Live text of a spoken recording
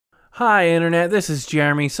Hi, Internet. This is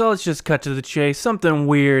Jeremy. So let's just cut to the chase. Something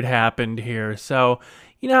weird happened here. So,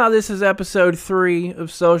 you know how this is episode 3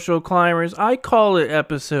 of Social Climbers? I call it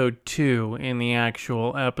episode 2 in the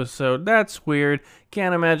actual episode. That's weird.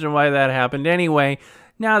 Can't imagine why that happened. Anyway,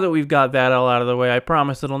 now that we've got that all out of the way, I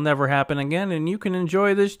promise it'll never happen again, and you can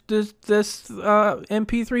enjoy this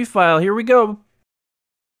MP3 file. Here we go.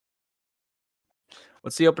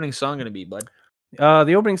 What's the opening song going to be, bud?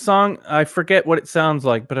 The opening song, I forget what it sounds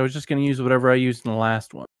like, but I was just going to use whatever I used in the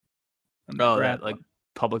last one. Oh, that like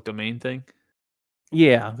public domain thing?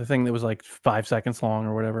 Yeah, the thing that was like 5 seconds long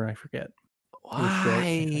or whatever, I forget. Why?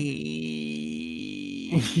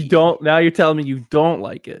 You don't, now you're telling me you don't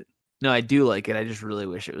like it. No, I do like it. I just really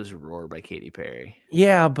wish it was Roar by Katy Perry.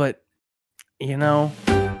 Yeah, but, you know...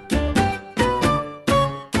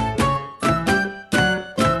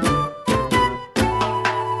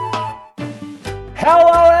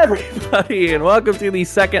 Hello, everybody, and welcome to the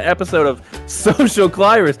second episode of Social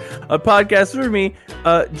Climbers, a podcast where me,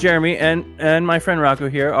 Jeremy, and my friend Rocco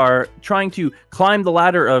here are trying to climb the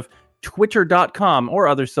ladder of Twitter.com or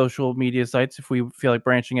other social media sites if we feel like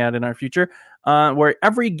branching out in our future, where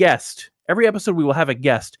every episode we will have a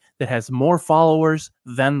guest that has more followers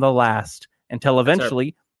than the last until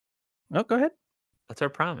eventually... Oh, go ahead. That's our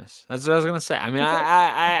promise. That's what I was gonna say. I mean,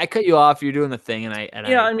 I cut you off. You're doing the thing, and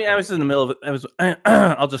I was in the middle of it.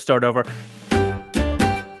 I'll just start over.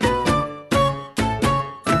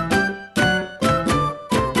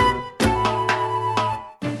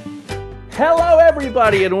 Hello,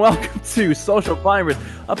 everybody, and welcome to Social Climbers,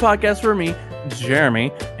 a podcast for me,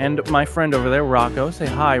 Jeremy, and my friend over there, Rocco. Say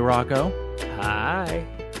hi, Rocco. Hi.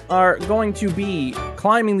 Are going to be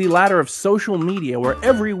climbing the ladder of social media, where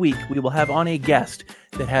every week we will have on a guest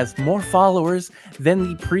that has more followers than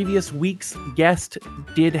the previous week's guest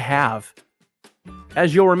did have.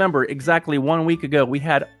 As you'll remember, exactly 1 week ago, we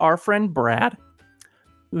had our friend Brad,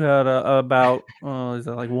 who had about, is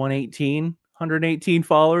that like 118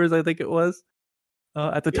 followers, I think it was,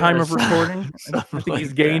 at the time of recording. I think like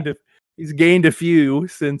he's gained a few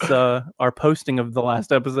since our posting of the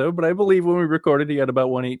last episode, but I believe when we recorded, he had about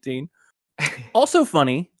 118. Also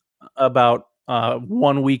funny about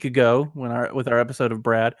 1 week ago with our episode of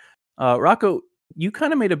Brad, Rocco, you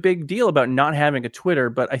kind of made a big deal about not having a Twitter,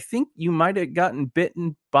 but I think you might have gotten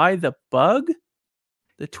bitten by the bug.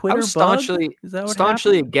 The Twitter bug? Is that what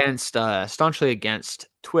staunchly against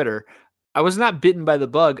Twitter. I was not bitten by the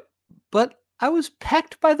bug, but I was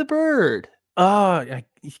pecked by the bird. Oh,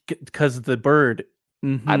 because the bird.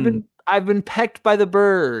 Mm-hmm. I've been pecked by the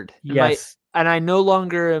bird. Yes. And I no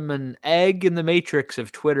longer am an egg in the matrix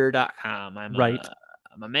of Twitter.com. I'm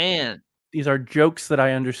a man. These are jokes that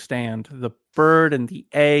I understand. The bird and the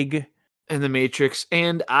egg. And the matrix.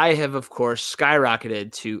 And I have, of course,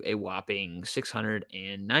 skyrocketed to a whopping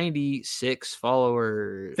 696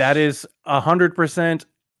 followers. That is 100%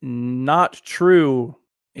 not true.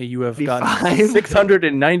 You have gotten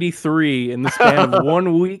 693 in the span of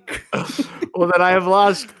 1 week. Well, then I have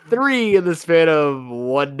lost 3 in the span of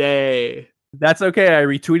 1 day. That's okay. I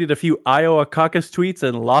retweeted a few Iowa caucus tweets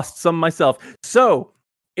and lost some myself. So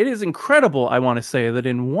it is incredible, I want to say, that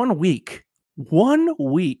in 1 week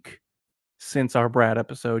since our Brad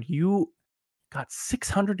episode, you got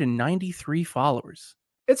 693 followers.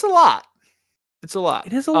 It's a lot. It is a lot.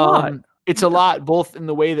 It's a lot, both in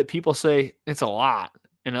the way that people say it's a lot,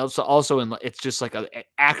 and also in it's just like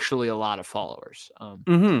actually a lot of followers.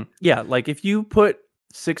 Yeah, like if you put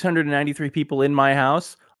 693 people in my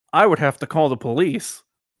house, I would have to call the police.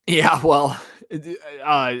 Yeah, well,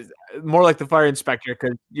 more like the fire inspector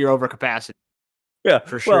because you're over capacity. Yeah,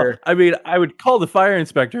 for sure. Well, I mean, I would call the fire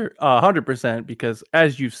inspector 100% because,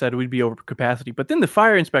 as you've said, we'd be over capacity. But then the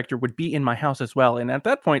fire inspector would be in my house as well, and at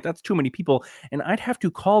that point, that's too many people, and I'd have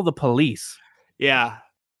to call the police. Yeah.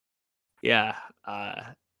 Yeah.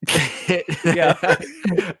 I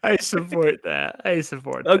support that.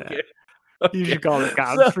 Okay. You should call the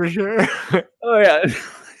cops for sure. Oh yeah.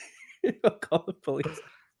 Call the police.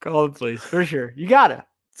 Call the police for sure. You gotta.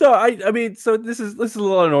 So I mean, so this is a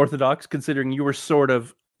little unorthodox considering you were sort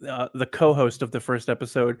of the co-host of the first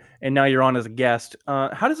episode, and now you're on as a guest.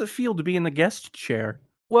 How does it feel to be in the guest chair?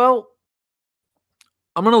 Well,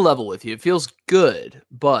 I'm gonna level with you. It feels good,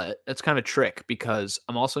 but that's kind of a trick because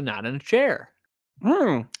I'm also not in a chair.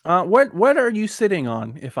 What are you sitting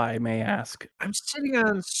on, if I may ask? I'm sitting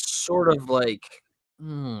on sort of like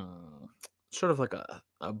a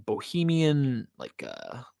bohemian, like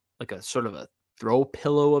a sort of a throw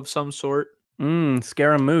pillow of some sort.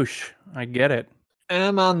 Scaramouche. I get it. And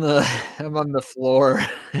I'm on the floor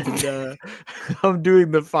and I'm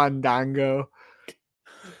doing the fandango.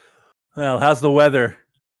 Well, how's the weather?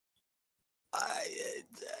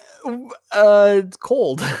 It's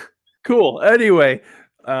cold. Cool. Anyway,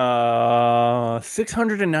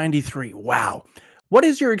 693. Wow. What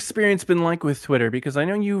has your experience been like with Twitter? Because I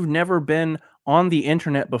know you've never been on the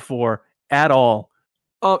internet before at all.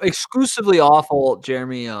 Exclusively awful,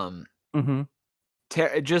 Jeremy. Mm-hmm.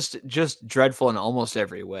 Just dreadful in almost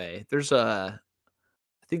every way. I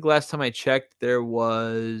think last time I checked, there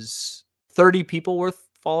was 30 people worth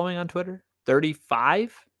following on Twitter.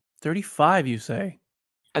 35? 35, you say?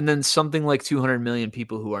 And then something like 200 million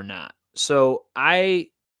people who are not. So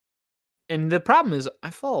and the problem is I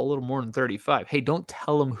follow a little more than 35. Hey, don't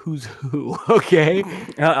tell them who's who, okay?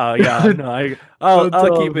 Yeah, no, I'll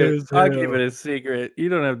keep it. I'll keep who. it a secret. You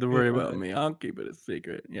don't have to worry about me. I'll keep it a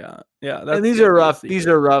secret. Yeah. And these are rough. These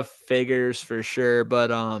are rough figures for sure.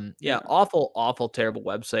 But yeah, awful, terrible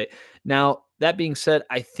website. Now that being said,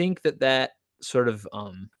 I think that sort of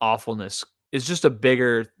awfulness is just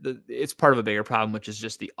it's part of a bigger problem, which is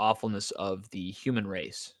just the awfulness of the human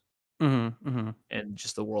race and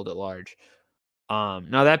just the world at large.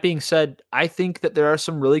 Now that being said, I think that there are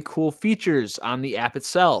some really cool features on the app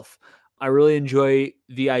itself. I really enjoy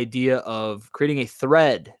the idea of creating a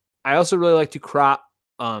thread. I also really like to crop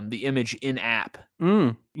the image in app.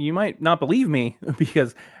 You might not believe me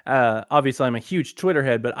because obviously I'm a huge Twitter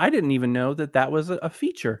head, but I didn't even know that was a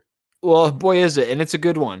feature. Well, boy, is it, and it's a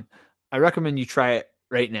good one. I recommend you try it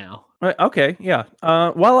right now. Okay, yeah.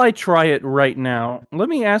 While I try it right now, let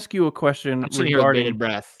me ask you a question I'm sitting regarding here with bated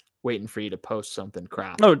breath, waiting for you to post something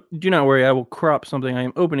crap. Oh, do not worry. I will crop something. I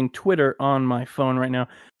am opening Twitter on my phone right now.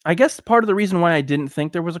 I guess part of the reason why I didn't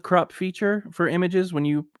think there was a crop feature for images when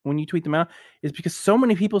you tweet them out is because so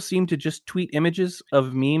many people seem to just tweet images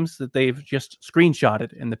of memes that they've just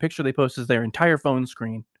screenshotted, and the picture they post is their entire phone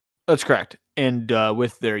screen. That's correct. And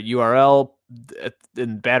with their URL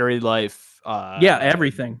and battery life,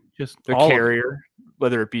 everything, just their carrier,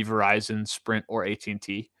 whether it be Verizon, Sprint, or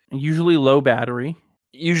AT&T. Usually low battery.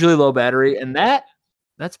 And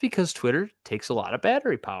that's because Twitter takes a lot of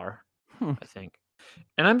battery power, I think.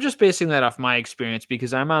 And I'm just basing that off my experience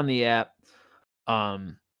because I'm on the app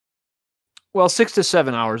 6 to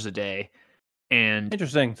 7 hours a day. And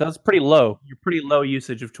interesting. So that's pretty low. You're pretty low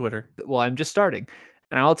usage of Twitter. Well, I'm just starting.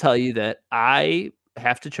 And I'll tell you that I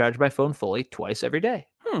have to charge my phone fully twice every day.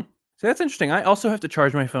 So that's interesting. I also have to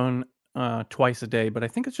charge my phone twice a day, but I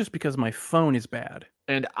think it's just because my phone is bad.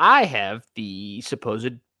 And I have the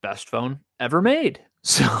supposed best phone ever made.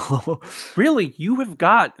 So really, you have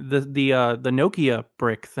got the Nokia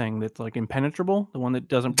brick thing that's like impenetrable, the one that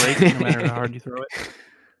doesn't break no matter how hard you throw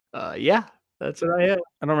it. Yeah, that's what I have.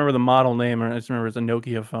 I don't remember the model name, I just remember it's a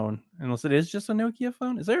Nokia phone. Unless it is just a Nokia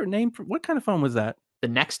phone. Is there a name for what kind of phone was that? The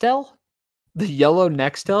Nextel? The yellow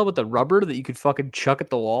Nextel with the rubber that you could fucking chuck at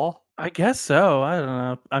the wall? I guess so. I don't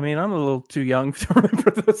know. I mean, I'm a little too young to remember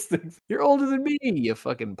those things. You're older than me, you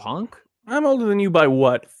fucking punk. I'm older than you by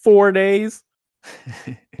what? 4 days?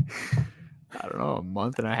 I don't know, a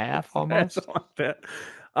month and a half almost.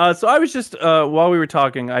 So I was just while we were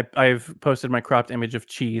talking, I've posted my cropped image of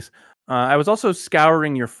cheese. I was also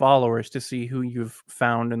scouring your followers to see who you've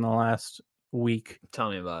found in the last week. Tell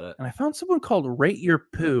me about it. And I found someone called Rate Your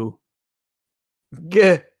Poo.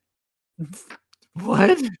 Yeah.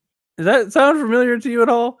 What? Does that sound familiar to you at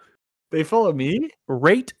all? They follow me?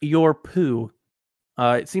 Rate Your Poo.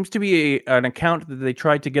 It seems to be an account that they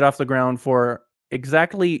tried to get off the ground for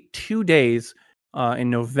exactly 2 days in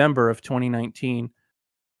November of 2019,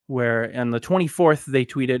 where on the 24th they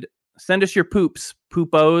tweeted, "Send us your poops,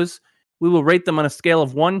 poopos. We will rate them on a scale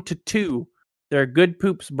of 1 to 2. They're good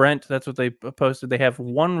poops, Brent." That's what they posted. They have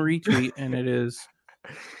one retweet, and it is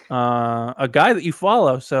a guy that you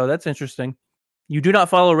follow, so that's interesting. You do not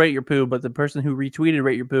follow Rate Your Poo, but the person who retweeted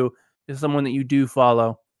Rate Your Poo is someone that you do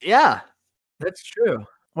follow. Yeah, that's true.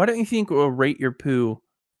 Why don't you think Rate Your Poo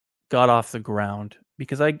got off the ground?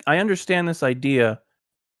 Because I understand this idea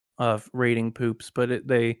of rating poops, but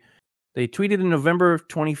they tweeted in November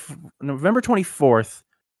 24th,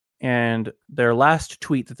 and their last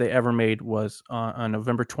tweet that they ever made was on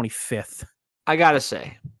November 25th. I gotta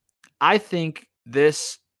say, I think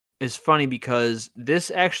this is funny because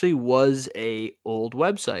this actually was a old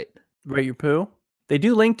website. Rate Your Poo? They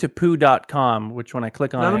do link to poo.com, which when I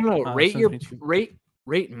click on No. Rate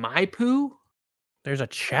my poo? There's a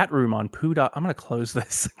chat room on poo. I'm going to close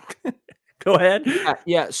this. Go ahead.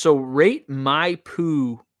 Yeah. So Rate My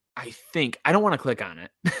Poo, I think. I don't want to click on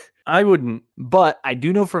it. I wouldn't. But I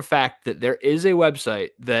do know for a fact that there is a website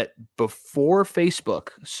that before Facebook.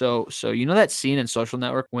 So you know that scene in Social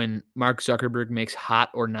Network when Mark Zuckerberg makes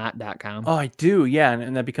hotornot.com? Oh, I do. Yeah.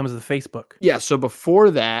 And that becomes the Facebook. Yeah. So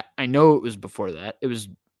before that, I know it was before that. It was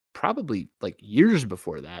probably like years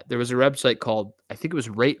before that. There was a website called, I think it was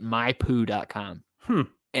ratemypoo.com.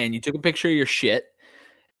 And you took a picture of your shit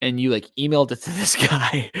and you like emailed it to this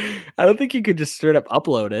guy. I don't think you could just straight up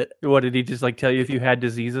upload it. What did he just like tell you if you had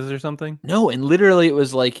diseases or something? No, and literally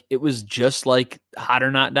it was just like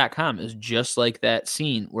hotornot.com. It was just like that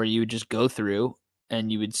scene where you would just go through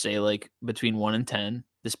and you would say like between 1 and 10,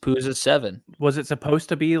 this poo is a 7. Was it supposed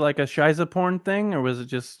to be like a Shiza porn thing, or was it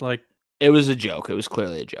just like? It was a joke. It was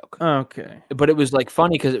clearly a joke. Okay. But it was like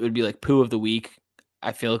funny because it would be like poo of the week.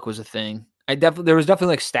 I feel like was a thing. There was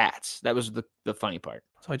definitely like stats. That was the funny part.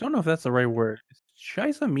 So I don't know if that's the right word. Does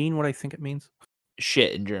Shiza mean what I think it means?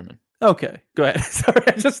 Shit in German. Okay, go ahead. Sorry,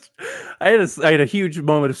 I had a huge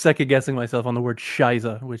moment of second guessing myself on the word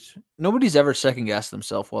Shiza, which nobody's ever second guessed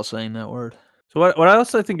themselves while saying that word. So what I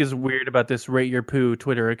also think is weird about this Rate Your Poo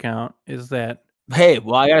Twitter account is that, hey,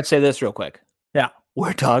 well, I gotta say this real quick. Yeah,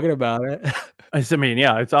 we're talking about it. I mean,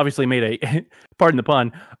 yeah, it's obviously made a pardon the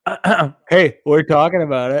pun. Hey, we're talking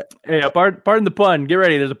about it. Hey, pardon the pun. Get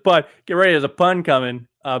ready. There's a pun. Get ready. There's a pun coming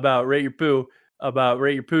about Rate Your Poo, about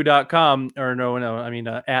rateyourpoo.com, or no, I mean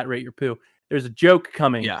at Rate Your Poo. There's a joke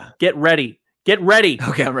coming. Yeah. Get ready. Get ready.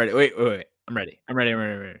 Okay, I'm ready. Wait. I'm ready.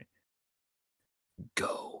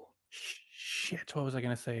 Go. Shit, what was I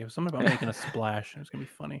gonna say? It was something about making a splash. It was gonna be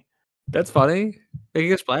funny. That's funny.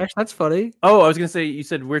 Making a splash. That's funny. Oh, I was gonna say, you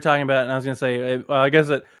said we're talking about it, and I was gonna say, well, I guess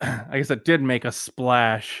it did make a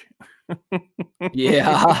splash.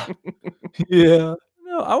 Yeah. Yeah.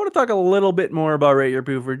 No, I want to talk a little bit more about Rate Your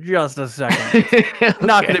Poo for just a second. Okay.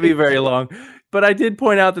 Not going to be very long, but I did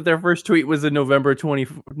point out that their first tweet was in November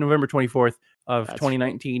 24th of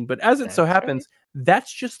 2019. But as it so happens,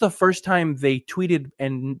 that's just the first time they tweeted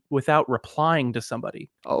and without replying to somebody.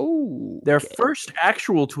 Oh, their first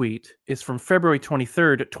actual tweet is from February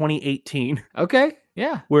 23rd, 2018. Okay,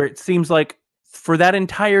 yeah, where it seems like for that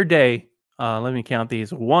entire day. Let me count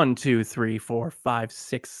these. 1, 2, 3, 4, 5,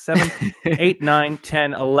 6, 7, 8, 9,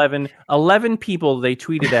 10, 11. 11 people they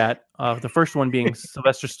tweeted at. The first one being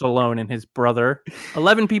Sylvester Stallone and his brother.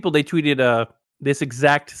 11 people they tweeted this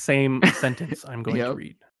exact same sentence I'm going to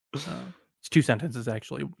read. It's 2 sentences,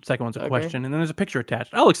 actually. Second one's a question, and then there's a picture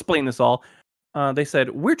attached. I'll explain this all. They said,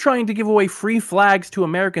 we're trying to give away free flags to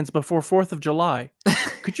Americans before 4th of July.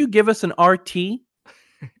 Could you give us an RT?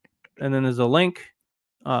 And then there's a link.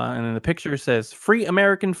 And then the picture says, free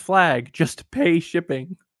American flag, just pay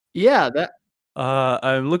shipping. Yeah, that.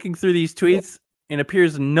 I'm looking through these tweets, and it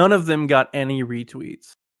appears none of them got any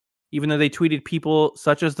retweets. Even though they tweeted people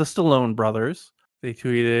such as the Stallone brothers. They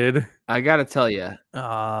tweeted... I gotta tell you.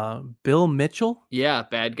 Bill Mitchell? Yeah,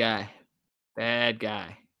 bad guy. Bad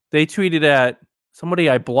guy. They tweeted at somebody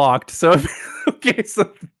I blocked, so... okay,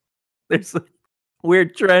 so there's a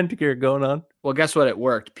weird trend here going on. Well, guess what? It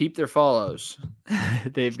worked. Peep their follows.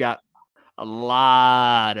 They've got a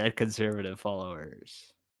lot of conservative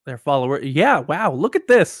followers. Their follower. Yeah, wow. Look at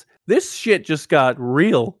this. This shit just got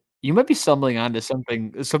real. You might be stumbling onto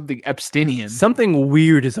something Epsteinian. Something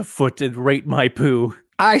weird is afoot at Rate My Poo.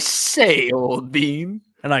 I say, old bean.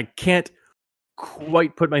 And I can't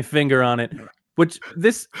quite put my finger on it. Which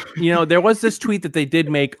there was this tweet that they did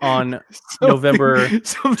make on November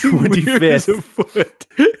 25th.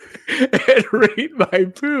 And Rate My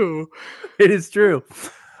Poo. It is true.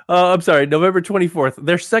 I'm sorry, November 24th.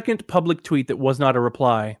 Their second public tweet that was not a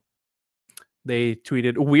reply. They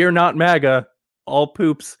tweeted, "We're not MAGA. All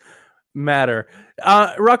poops matter."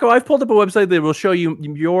 Rocco, I've pulled up a website that will show you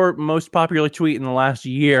your most popular tweet in the last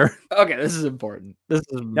year. Okay, this is important. This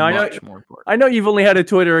is much more important. I know you've only had a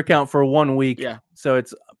Twitter account for 1 week. Yeah. So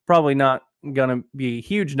it's probably not going to be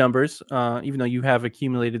huge numbers, even though you have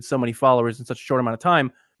accumulated so many followers in such a short amount of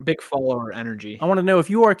time. Big follower energy. I want to know if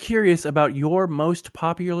you are curious about your most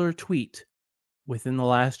popular tweet within the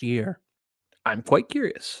last year. I'm quite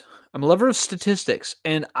curious. I'm a lover of statistics,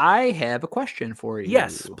 and I have a question for you.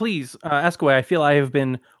 Yes, please ask away. I feel I have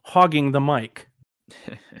been hogging the mic.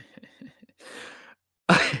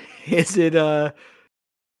 Is it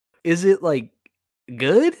like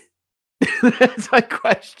good? That's my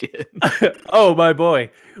question. Oh, my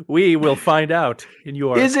boy. We will find out in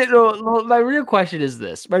your... Is it... my real question is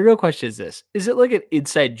this. Is it like an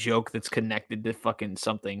inside joke that's connected to fucking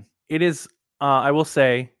something? It is, I will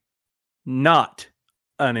say, not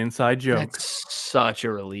an inside joke. That's such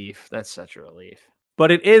a relief.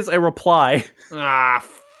 But it is a reply. Ah,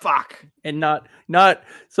 fuck. And not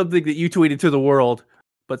something that you tweeted to the world,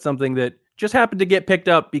 but something that just happened to get picked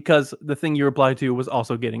up because the thing you replied to was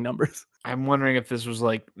also getting numbers. I'm wondering if this was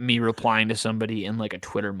like me replying to somebody in like a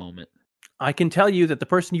Twitter moment. I can tell you that the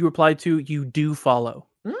person you replied to, you do follow.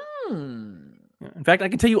 In fact, I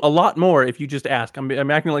can tell you a lot more if you just ask.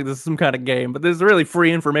 I'm acting like this is some kind of game, but this is really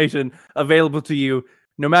free information available to you.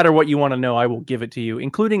 No matter what you want to know, I will give it to you,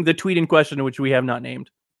 including the tweet in question, which we have not named.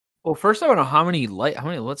 Well, first I want to know how many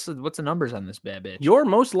what's the numbers on this bad bitch? Your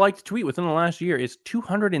most liked tweet within the last year is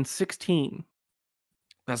 216.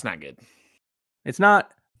 That's not good. It's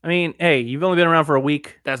not. I mean, hey, you've only been around for a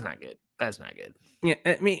week. That's not good. That's not good. Yeah,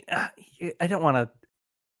 I mean, I don't want to.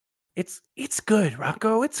 It's good,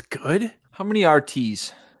 Rocco. It's good. How many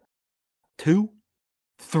RTs? 2?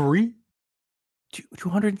 3?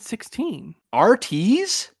 216.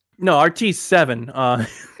 RTs? No, RT's 7.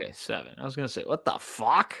 Okay, 7. I was gonna say, what the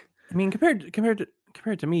fuck? I mean, compared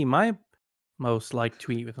to me, my most liked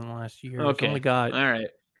tweet within the last year. Okay, only got all right,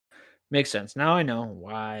 makes sense. Now I know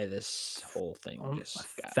why this whole thing just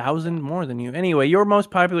got 1,000 more than you. Anyway, your most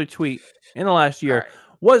popular tweet in the last year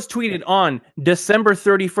was tweeted on December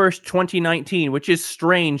 31st, 2019, which is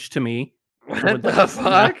strange to me. What the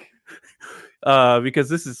fuck?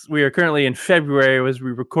 Because we are currently in February as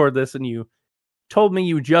we record this, and you told me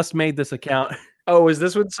you just made this account. Oh, is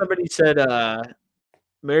this when somebody said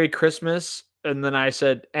Merry Christmas? And then I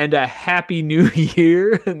said, and a Happy New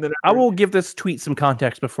Year. And then I will give this tweet some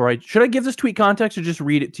context before should I give this tweet context or just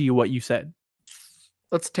read it to you what you said?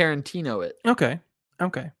 Let's Tarantino it. Okay.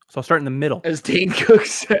 So I'll start in the middle. As Dane Cook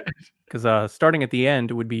said. Because starting at the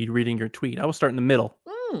end would be reading your tweet. I will start in the middle.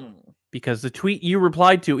 Because the tweet you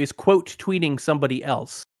replied to is quote tweeting somebody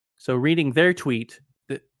else. So reading their tweet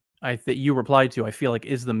that you replied to, I feel like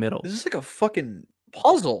is the middle. This is like a fucking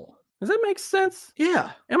puzzle. Does that make sense?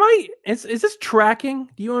 Yeah. Is this tracking?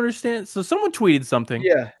 Do you understand? So someone tweeted something.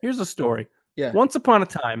 Yeah. Here's a story. Yeah. Once upon a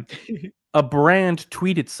time, a brand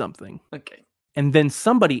tweeted something. Okay. And then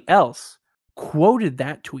somebody else quoted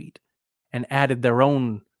that tweet and added their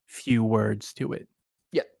own few words to it.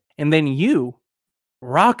 Yeah. And then you,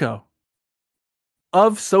 Rocco,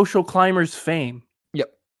 of Social Climbers fame,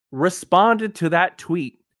 responded to that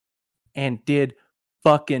tweet and did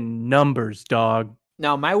fucking numbers, dog.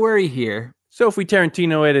 Now, my worry here. So if we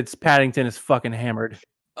Tarantino it, it's Paddington is fucking hammered.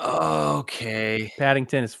 Okay.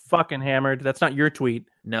 Paddington is fucking hammered. That's not your tweet.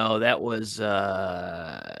 No, that was Sriracha.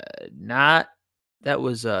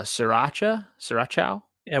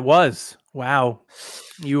 It was. Wow.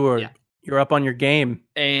 You're up on your game.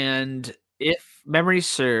 And if memory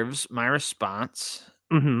serves, my response.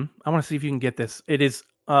 I want to see if you can get this. It is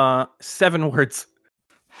 7 words.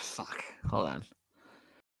 Fuck. Hold on.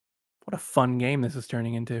 What a fun game this is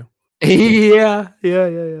turning into. Yeah.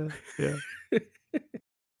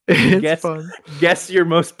 It's fun. Guess your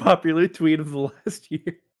most popular tweet of the last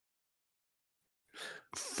year.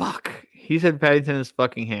 Fuck. He said Paddington is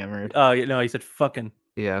fucking hammered. No, he said fucking.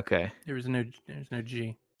 Yeah, okay. There's no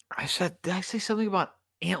G. Did I say something about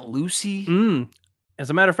Aunt Lucy? As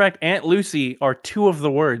a matter of fact, Aunt Lucy are 2 of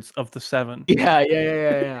the words of the 7.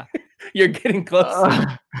 Yeah. You're getting close.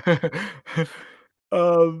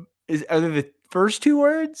 Are they the first 2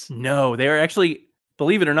 words? No, they are actually,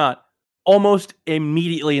 believe it or not, almost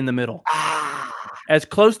immediately in the middle. As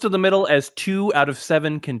close to the middle as 2 out of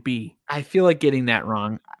 7 can be. I feel like getting that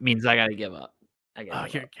wrong means I gotta give up. You're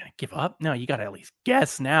gonna give up? No, you gotta at least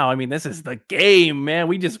guess now. I mean, this is the game, man.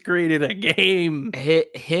 We just created a game.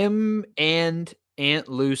 Him and Aunt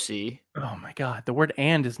Lucy. Oh my god, the word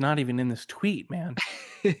 "and" is not even in this tweet, man.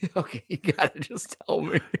 Okay, you gotta just tell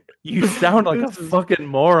me. You sound like a fucking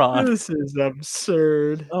moron. This is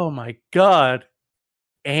absurd. Oh my god.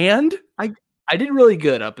 And I did really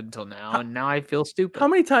good up until now, and now I feel stupid. How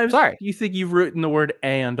many times do you think you've written the word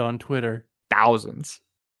 "and" on Twitter? Thousands.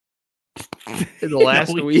 In the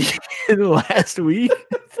last week.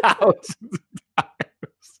 Thousands of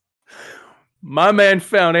times. My man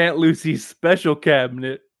found Aunt Lucy's special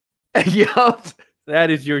cabinet. Yup. That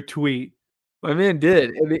is your tweet. My man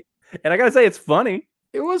did. And I gotta say, it's funny.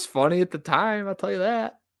 It was funny at the time, I'll tell you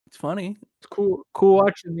that. It's funny. It's cool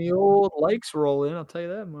watching the old likes roll in, I'll tell you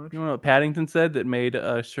that much. You know what Paddington said that made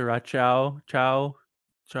Sriracha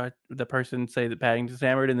the person say that Paddington's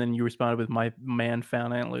hammered, and then you responded with "My man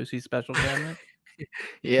found Aunt Lucy's special cabinet."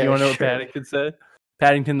 Yeah. You want to know what Paddington said?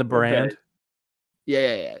 Paddington the brand.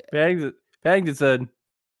 Yeah. Paddington said,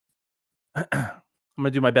 "I'm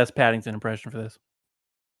gonna do my best Paddington impression for this.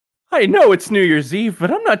 I know it's New Year's Eve, but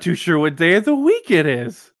I'm not too sure what day of the week it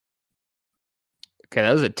is." Okay,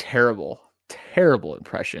 that was a terrible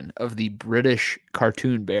impression of the British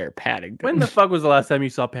cartoon bear Paddington. When the fuck was the last time you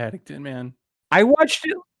saw Paddington, man? I watched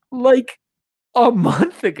it like a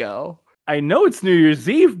month ago. I know it's New Year's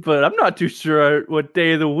Eve, but I'm not too sure what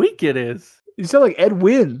day of the week it is. You sound like Ed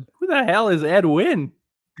Wynn. Who the hell is Ed Wynn?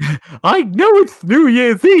 I know it's New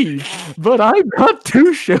Year's Eve, but I'm not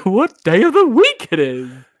too sure what day of the week it is.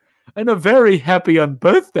 And a very happy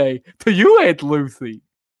birthday to you, Aunt Lucy.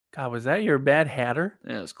 God, was that your Mad Hatter?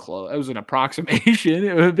 That was close. It was an approximation.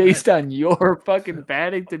 It was based on your fucking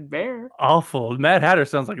Paddington Bear. Awful. Mad Hatter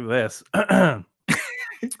sounds like this. I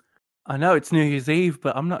know it's New Year's Eve,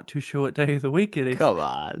 but I'm not too sure what day of the week it is. Come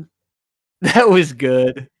on. That was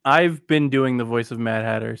good. I've been doing the voice of Mad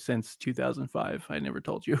Hatter since 2005. I never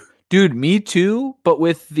told you. Dude, me too, but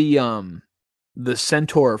with the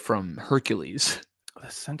centaur from Hercules.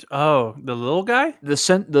 Oh, the little guy?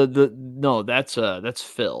 No, that's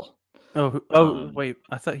Phil. Wait,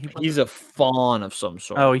 I thought he's a faun of some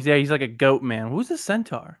sort. Oh, he's like a goat man. Who's the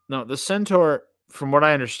centaur? No, the centaur, from what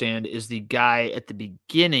I understand, is the guy at the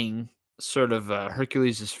beginning, sort of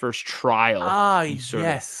Hercules' first trial. Ah,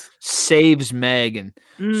 yes. Saves Meg and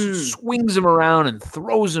swings him around and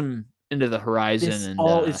throws him into the horizon. This and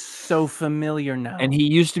all is so familiar now. And he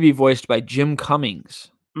used to be voiced by Jim Cummings.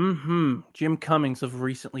 Jim Cummings of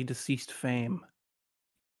recently deceased fame.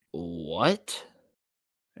 What?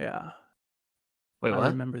 Yeah. Wait, what? I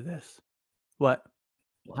remember this. What?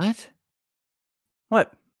 What?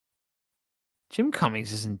 Jim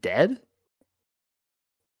Cummings isn't dead?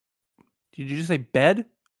 Did you just say bed?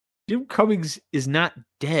 Jim Cummings is not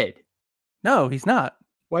dead. No, he's not.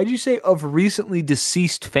 Why'd you say of recently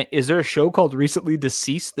deceased? Is there a show called Recently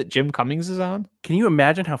Deceased that Jim Cummings is on? Can you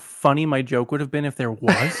imagine how funny my joke would have been if there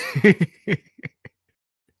was?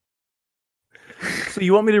 So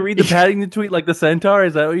you want me to read the Paddington tweet like the centaur?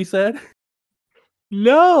 Is that what you said?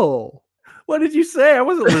 No. What did you say? I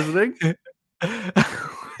wasn't listening.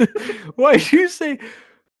 Why'd you say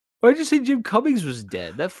Jim Cummings was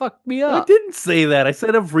dead? That fucked me up. I didn't say that. I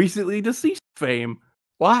said of recently deceased fame.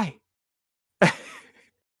 Why?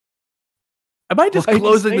 Am I just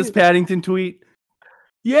closing this Paddington tweet?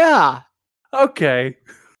 Yeah. Okay.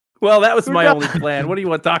 Well, that was my only plan. What do you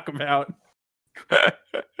want to talk about?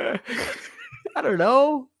 I don't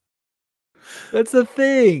know. That's the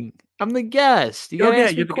thing. I'm the guest. You gotta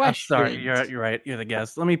ask me questions. Sorry, you're right. You're the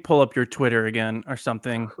guest. Let me pull up your Twitter again or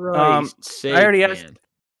something. I already asked.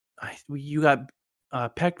 You got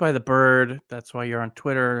pecked by the bird. That's why you're on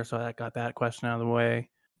Twitter. So I got that question out of the way.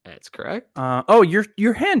 That's correct.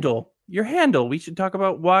 Your handle. Your handle. We should talk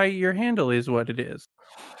about why your handle is what it is.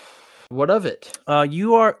 What of it?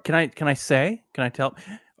 You are. Can I say? Can I tell?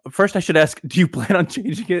 First, I should ask. Do you plan on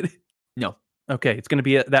changing it? No. Okay, it's going to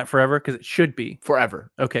be that forever because it should be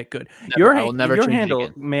forever. Okay, good. I will never your change handle.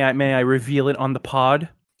 It again. May I reveal it on the pod?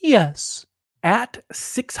 Yes. At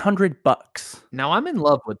 $600. Now I'm in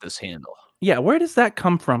love with this handle. Yeah, where does that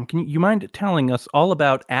come from? Can you mind telling us all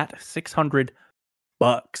about at $600?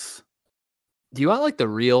 Do you want like the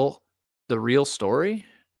real story,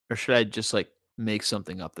 or should I just like make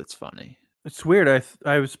something up that's funny? It's weird.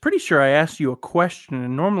 I was pretty sure I asked you a question,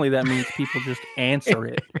 and normally that means people just answer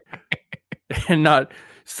it and not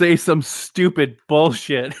say some stupid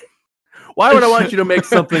bullshit. Why would I want you to make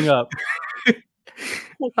something up?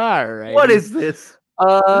 All right. What is this?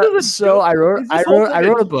 So I wrote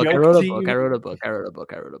a book.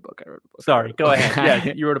 Sorry, go ahead.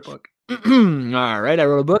 Yeah, you wrote a book. All right, I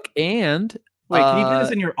wrote a book, and wait, can you do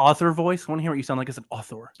this in your author voice? I want to hear what you sound like as an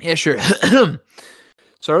author. Yeah, sure.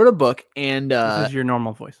 So I wrote a book, and this is your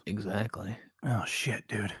normal voice. Exactly. Oh shit,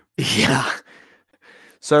 dude. Yeah.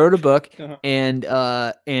 So I wrote a book, and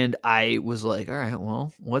I was like, all right,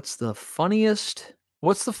 well, what's the funniest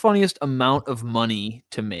amount of money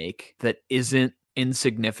to make that isn't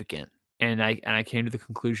insignificant? And I came to the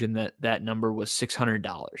conclusion that number was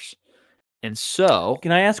 $600. And so,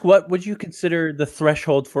 can I ask, what would you consider the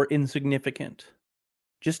threshold for insignificant?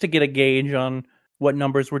 Just to get a gauge on what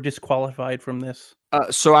numbers were disqualified from this.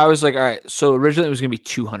 So I was like, all right. So originally it was going to be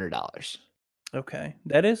 $200. Okay,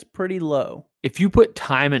 that is pretty low. If you put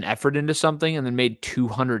time and effort into something and then made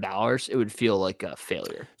 $200, it would feel like a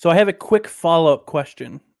failure. So I have a quick follow-up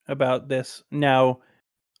question about this. Now,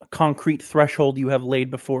 a concrete threshold you have laid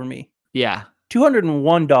before me. Yeah.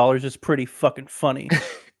 $201 is pretty fucking funny.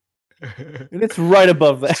 And it's right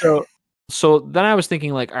above that. So then I was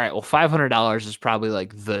thinking like, all right, well, $500 is probably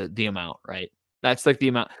like the amount, right? That's like the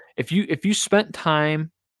amount. If you spent time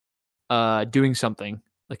doing something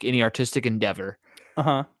like any artistic endeavor,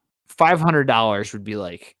 $500 would be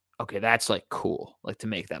like, okay, that's like cool, like to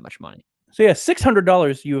make that much money. So yeah,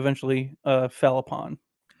 $600 you eventually fell upon.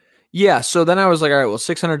 Yeah, so then I was like, all right, well,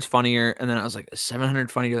 600 is funnier, and then I was like, is 700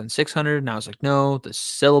 funnier than 600? And I was like, no, the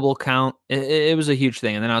syllable count, it was a huge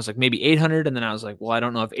thing. And then I was like, maybe 800, and then I was like, well, I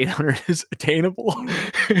don't know if 800 is attainable.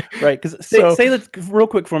 Right, because say that real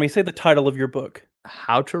quick for me. Say the title of your book.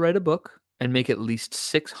 How to Write a Book and make at least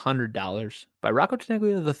 $600 by Rocco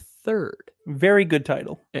Tenaglia III. Very good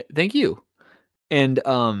title. Thank you. And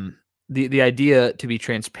the idea, to be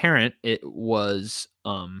transparent, it was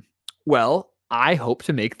well, I hope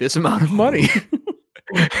to make this amount of money.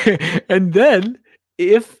 And then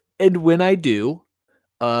if and when I do,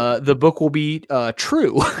 the book will be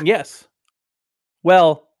true. Yes.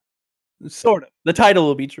 Well, sort of. The title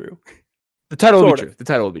will be true. The title will be true. The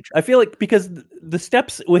title will be true. I feel like because the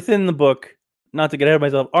steps within the book, not to get ahead of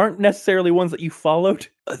myself, aren't necessarily ones that you followed.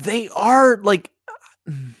 They are like,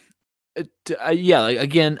 yeah, like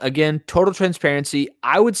again, total transparency.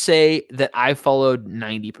 I would say that I followed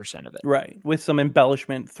 90% of it. Right, with some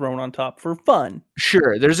embellishment thrown on top for fun.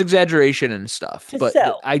 Sure, there's exaggeration and stuff, but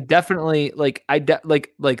I definitely like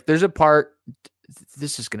there's a part.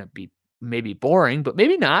 This is gonna be maybe boring, but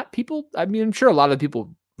maybe not. People, I mean, I'm sure a lot of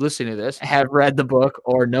people listening to this have read the book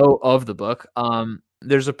or know of the book.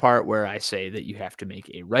 There's a part where I say that you have to make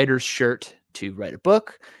a writer's shirt to write a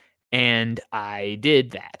book, and I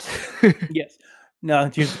did that. Yes. Now,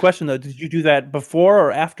 here's the question though: did you do that before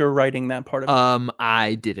or after writing that part of it?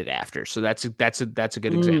 I did it after, so that's a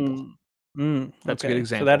good example. That's a good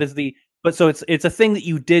example. So that is so it's a thing that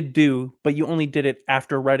you did do, but you only did it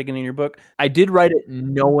after writing it in your book. I did write it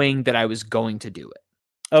knowing that I was going to do it.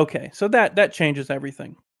 Okay, so that changes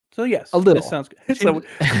everything. So yes, a little. This sounds good. So,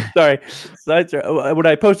 sorry. When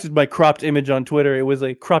I posted my cropped image on Twitter, it was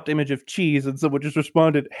a cropped image of cheese, and someone just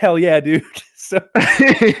responded, "Hell yeah, dude!" So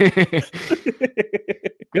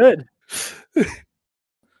good. It's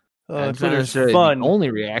not necessarily the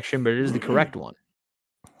only reaction, but it is the correct one.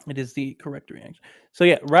 It is the correct reaction. So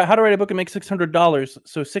yeah, how to write a book and make $600.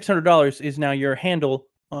 So $600 is now your handle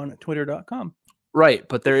on Twitter.com. Right,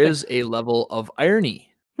 but there is a level of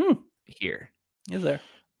irony here. Is there?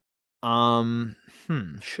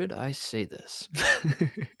 Should I say this?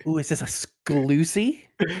 Ooh, is this a exclusive?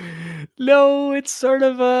 No, it's sort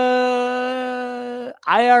of a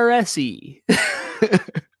IRS-y.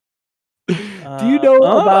 Do you know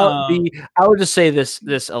about the? I would just say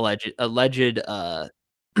this alleged.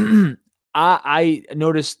 I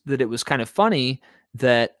noticed that it was kind of funny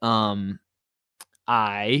that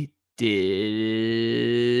I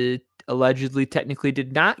allegedly technically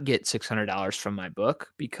did not get $600 from my book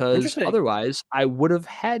because otherwise I would have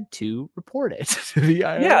had to report it to the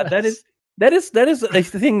IRS. Yeah, that is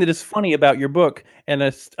the thing that is funny about your book, and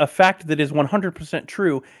a fact that is 100%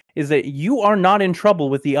 true is that you are not in trouble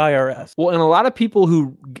with the IRS. Well, and a lot of people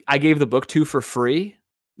who I gave the book to for free,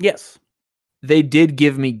 yes, they did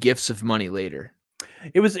give me gifts of money later.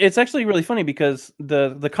 It's actually really funny because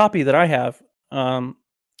the copy that I have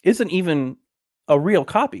isn't even a real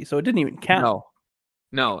copy, so it didn't even count.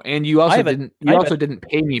 No, and you also didn't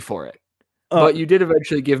pay me for it. But you did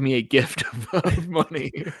eventually give me a gift of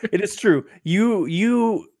money. It is true.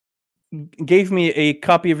 You gave me a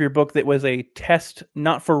copy of your book that was a test,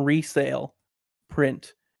 not for resale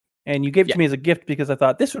print. And you gave it to me as a gift because I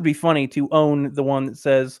thought this would be funny to own the one that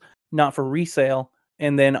says not for resale.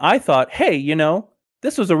 And then I thought, hey,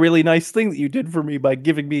 this was a really nice thing that you did for me by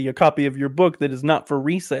giving me a copy of your book that is not for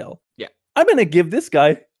resale. Yeah. I'm going to give this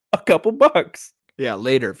guy a couple bucks. Yeah,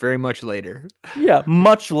 later, very much later. Yeah,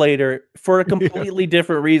 much later for a completely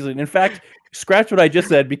different reason. In fact, scratch what I just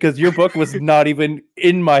said because your book was not even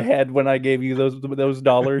in my head when I gave you those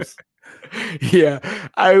dollars. Yeah,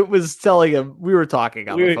 I was telling him, we were talking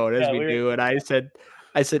on the phone as we do, and I said,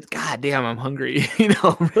 God damn, I'm hungry.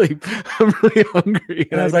 I'm really hungry.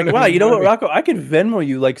 And I was like, wow, you know what, Rocco? I could Venmo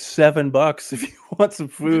you like $7 if you want some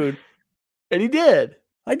food. And he did.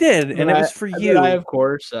 I did, and it was for you. I, of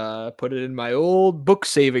course, put it in my old book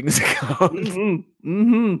savings account.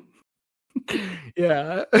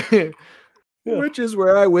 Yeah. Which is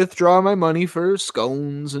where I withdraw my money for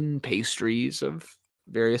scones and pastries of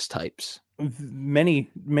various types.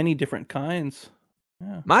 Many, many different kinds.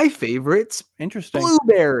 Yeah. My favorites, interesting.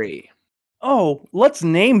 Blueberry. Oh, let's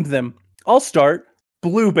name them. I'll start.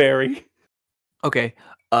 Blueberry. Okay.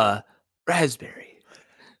 Raspberry.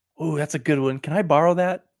 Oh, that's a good one. Can I borrow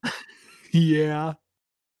that? Yeah.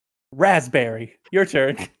 Raspberry. Your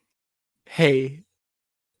turn. Hey,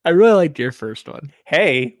 I really liked your first one.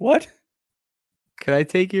 Hey, what? Can I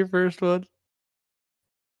take your first one?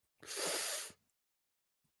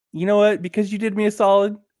 You know what? Because you did me a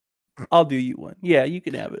solid, I'll do you one. Yeah, you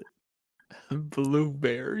can have it.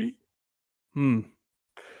 Blueberry. You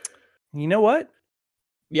know what?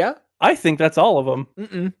 Yeah? I think that's all of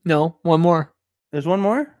them. No, one more. There's one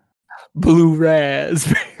more? Blue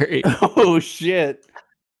raspberry. Oh, shit.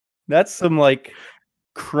 That's some,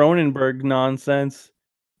 Cronenberg nonsense.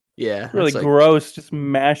 Yeah. Really gross, just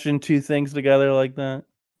mashing two things together like that.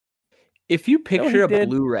 If you picture a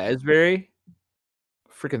blue raspberry,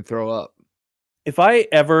 freaking throw up. If I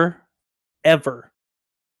ever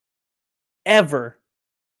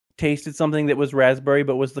tasted something that was raspberry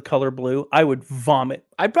but was the color blue, I would vomit.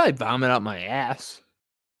 I'd probably vomit out my ass.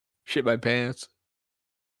 Shit my pants.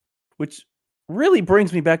 Which really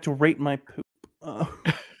brings me back to rate my poop.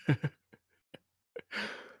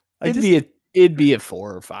 It'd be a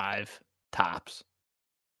 4 or 5 tops.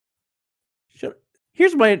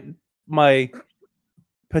 Here's my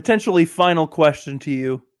potentially final question to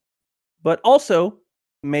you, but also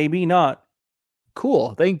maybe not.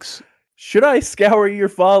 Cool, thanks. Should I scour your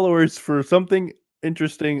followers for something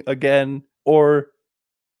interesting again, or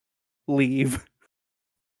leave?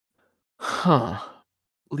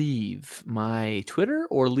 Leave my Twitter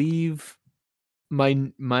or leave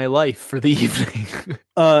my life for the evening?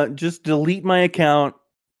 Just delete my account,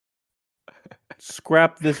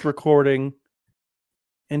 scrap this recording,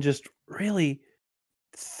 and just really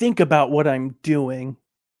think about what I'm doing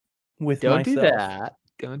with myself.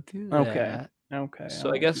 Don't do that. Okay.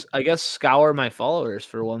 So I guess scour my followers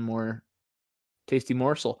for one more tasty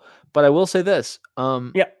morsel. But I will say this.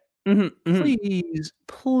 Yeah.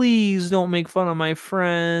 Please don't make fun of my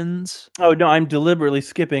friends. Oh no, I'm deliberately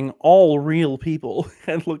skipping all real people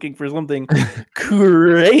and looking for something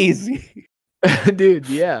crazy. Dude,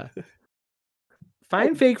 yeah.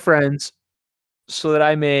 Find fake friends so that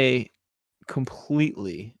I may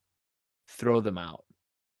completely throw them out.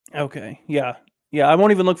 Okay, yeah. I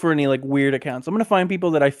won't even look for any like weird accounts. I'm gonna find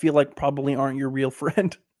people that I feel like probably aren't your real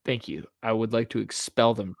friend. Thank you. I would like to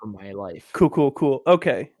expel them from my life. Cool.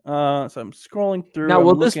 Okay. So I'm scrolling through. Now,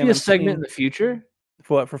 will this be a segment in the future?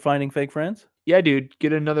 For finding fake friends? Yeah, dude.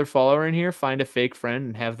 Get another follower in here, find a fake friend,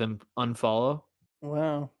 and have them unfollow.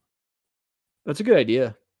 Wow. That's a good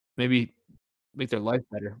idea. Maybe make their life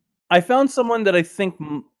better. I found someone that I think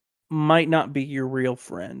might not be your real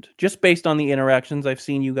friend, just based on the interactions I've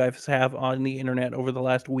seen you guys have on the internet over the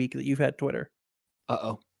last week that you've had Twitter.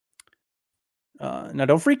 Uh-oh. Now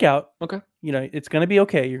don't freak out. Okay. You know, it's going to be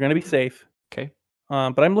okay. You're going to be safe. Okay.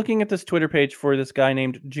 But I'm looking at this Twitter page for this guy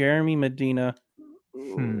named Jeremy Medina.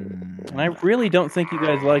 And I really don't think you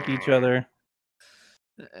guys like each other.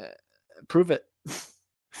 Prove it.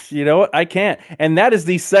 You know what? I can't. And that is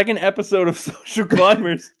the second episode of Social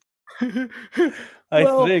Climbers. I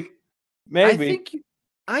think. Maybe.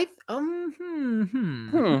 I'm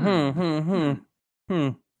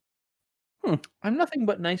nothing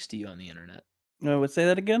but nice to you on the internet. No, say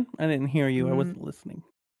that again? I didn't hear you. I wasn't listening.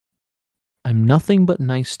 I'm nothing but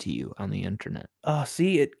nice to you on the internet.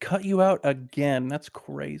 See, it cut you out again. That's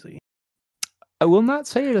crazy. I will not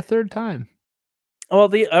say it a third time. Well,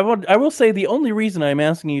 I will say the only reason I'm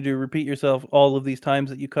asking you to repeat yourself all of these times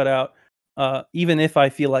that you cut out, even if I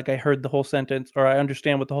feel like I heard the whole sentence or I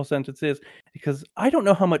understand what the whole sentence is, because I don't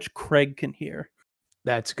know how much Craig can hear.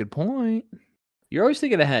 That's a good point. You're always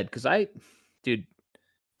thinking ahead, because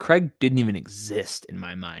Craig didn't even exist in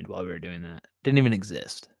my mind while we were doing that. Didn't even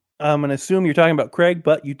exist. I'm going to assume you're talking about Craig,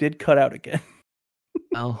 but you did cut out again.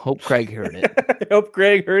 I'll hope Craig heard it. I hope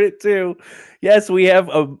Craig heard it too. Yes, we have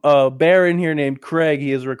a bear in here named Craig.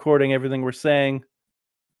 He is recording everything we're saying.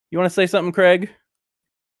 You want to say something, Craig?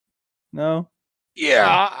 No? Yeah,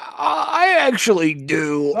 I actually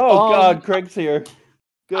do. Oh, God, Craig's here.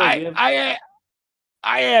 Good.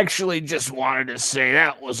 I actually just wanted to say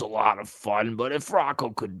that was a lot of fun, but if Rocco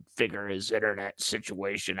could figure his internet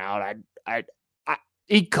situation out,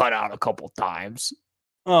 he cut out a couple times.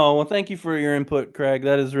 Oh, well, thank you for your input, Craig.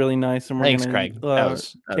 That is really nice. And we're Thanks, gonna, Craig.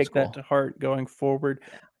 That take cool. that to heart going forward.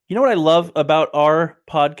 You know what I love about our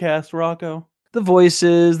podcast, Rocco? The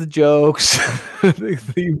voices, the jokes, the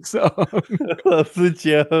theme song. I love the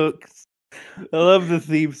jokes. I love the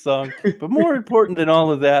theme song. But more important than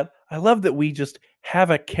all of that, I love that we just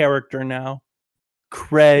have a character now,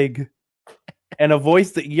 Craig, and a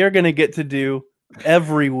voice that you're going to get to do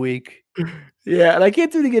every week. Yeah, and I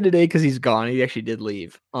can't do it again today because he's gone. He actually did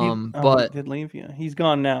leave. But he did leave. Yeah, he's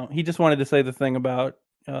gone now. He just wanted to say the thing about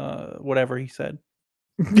whatever he said.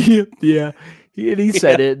 Yeah. He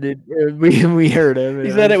said it. We heard him.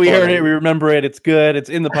 He said it. We heard it. We remember it. It's good.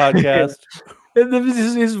 It's in the podcast. And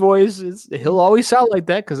his voice he'll always sound like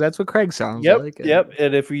that because that's what Craig sounds like. Yep.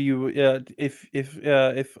 And if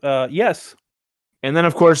yes. And then,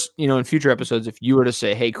 of course, in future episodes, if you were to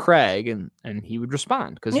say, "Hey, Craig," and he would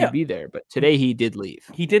respond because he'd be there. But today he did leave.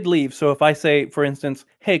 He did leave. So if I say, for instance,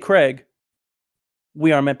 "Hey, Craig,"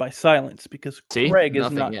 we are met by silence because Craig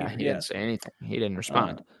is not here. He didn't say anything. He didn't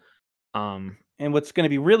respond. And what's going to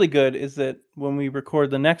be really good is that when we record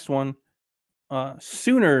the next one,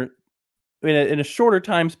 sooner, in a shorter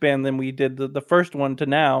time span than we did the first one to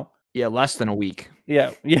now, Yeah, less than a week.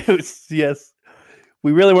 Yeah. Yes.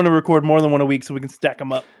 We really want to record more than one a week so we can stack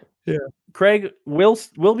them up. Yeah. Craig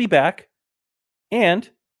will be back, and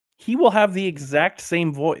he will have the exact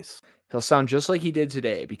same voice. He'll sound just like he did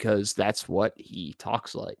today because that's what he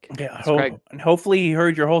talks like. Yeah. And hopefully he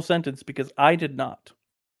heard your whole sentence because I did not.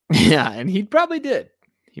 Yeah, and he probably did.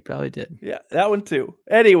 Yeah, that one too.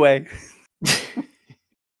 Anyway.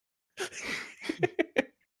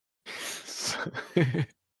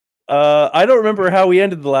 I don't remember how we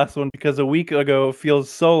ended the last one because a week ago feels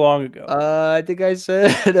so long ago. I think I said,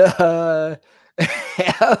 have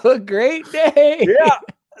a great day. Yeah.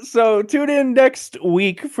 So tune in next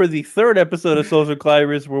week for the third episode of Social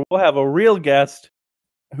Climbers, where we'll have a real guest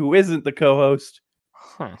who isn't the co-host.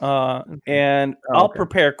 And I'll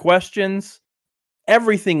prepare questions.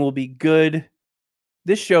 Everything will be good.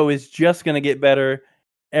 This show is just going to get better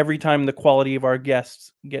every time the quality of our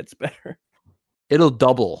guests gets better. It'll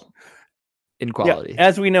double in quality. Yeah,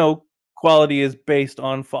 as we know, quality is based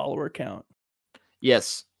on follower count.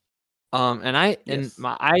 Yes. Now I'm going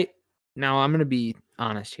to be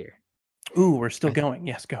honest here. Ooh, we're still going.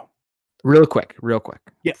 Yes, go. Real quick.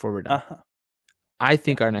 Yeah. Before we're done. I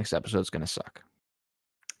think our next episode is going to suck.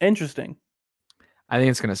 Interesting. I think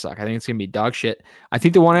it's going to suck. I think it's going to be dog shit. I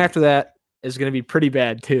think the one after that is going to be pretty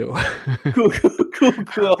bad too. Cool.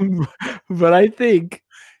 But I think.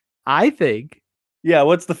 Yeah,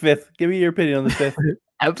 what's the fifth? Give me your opinion on the fifth.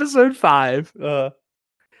 Episode 5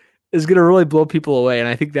 is going to really blow people away, and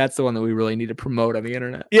I think that's the one that we really need to promote on the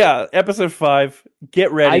internet. Yeah, episode 5.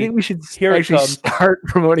 Get ready. I think we should start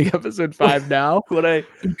promoting episode 5 now.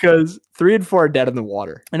 Because 3 and 4 are dead in the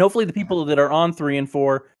water. And hopefully the people that are on 3 and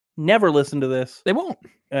 4 never listen to this. They won't.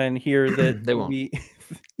 And hear that they won't.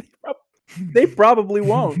 They probably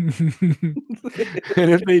won't. And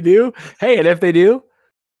if they do,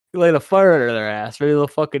 you light a fire under their ass. Maybe they'll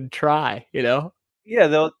fucking try, you know? Yeah,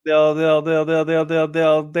 they'll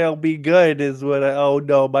be good is what oh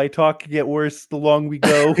no, my talk can get worse the longer we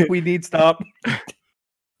go. We need stop.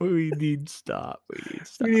 We need stop.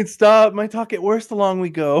 My talk get worse the longer we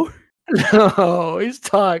go. No, he's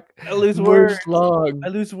talk. I lose word. Long. I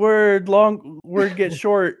lose word. Long word gets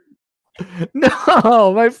short.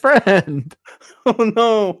 No, my friend. Oh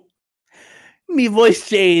no. Me voice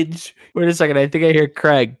change. Wait a second. I think I hear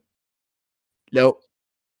Craig. Nope.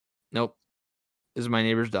 This is my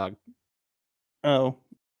neighbor's dog. Oh.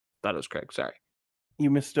 Thought it was Craig. Sorry. You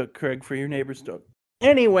mistook Craig for your neighbor's dog.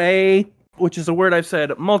 Anyway, which is a word I've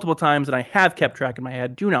said multiple times and I have kept track in my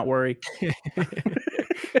head. Do not worry.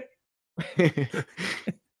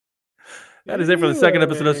 That is it for the second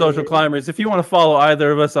episode of Social Climbers. If you want to follow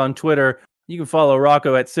either of us on Twitter, you can follow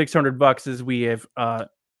Rocco at $600 as we have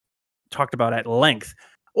talked about at length.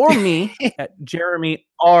 Or me at Jeremy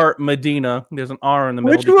R. Medina. There's an R in the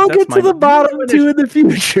middle. Which we'll get to the bottom to in the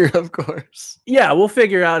future, of course. Yeah, we'll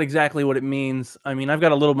figure out exactly what it means. I mean, I've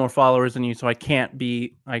got a little more followers than you, so I can't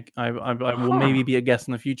be. I will maybe be a guest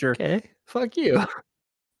in the future. Okay, fuck you.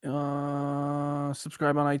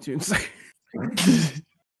 Subscribe on iTunes. When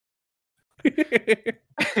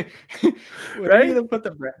are you gonna put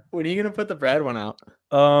the Brad one out?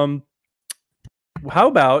 How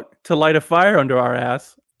about to light a fire under our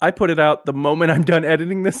ass? I put it out the moment I'm done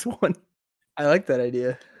editing this one. I like that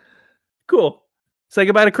idea. Cool. Say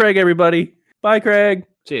goodbye to Craig, everybody. Bye, Craig.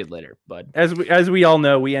 See you later, bud. As we all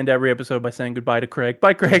know, we end every episode by saying goodbye to Craig.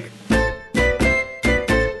 Bye, Craig.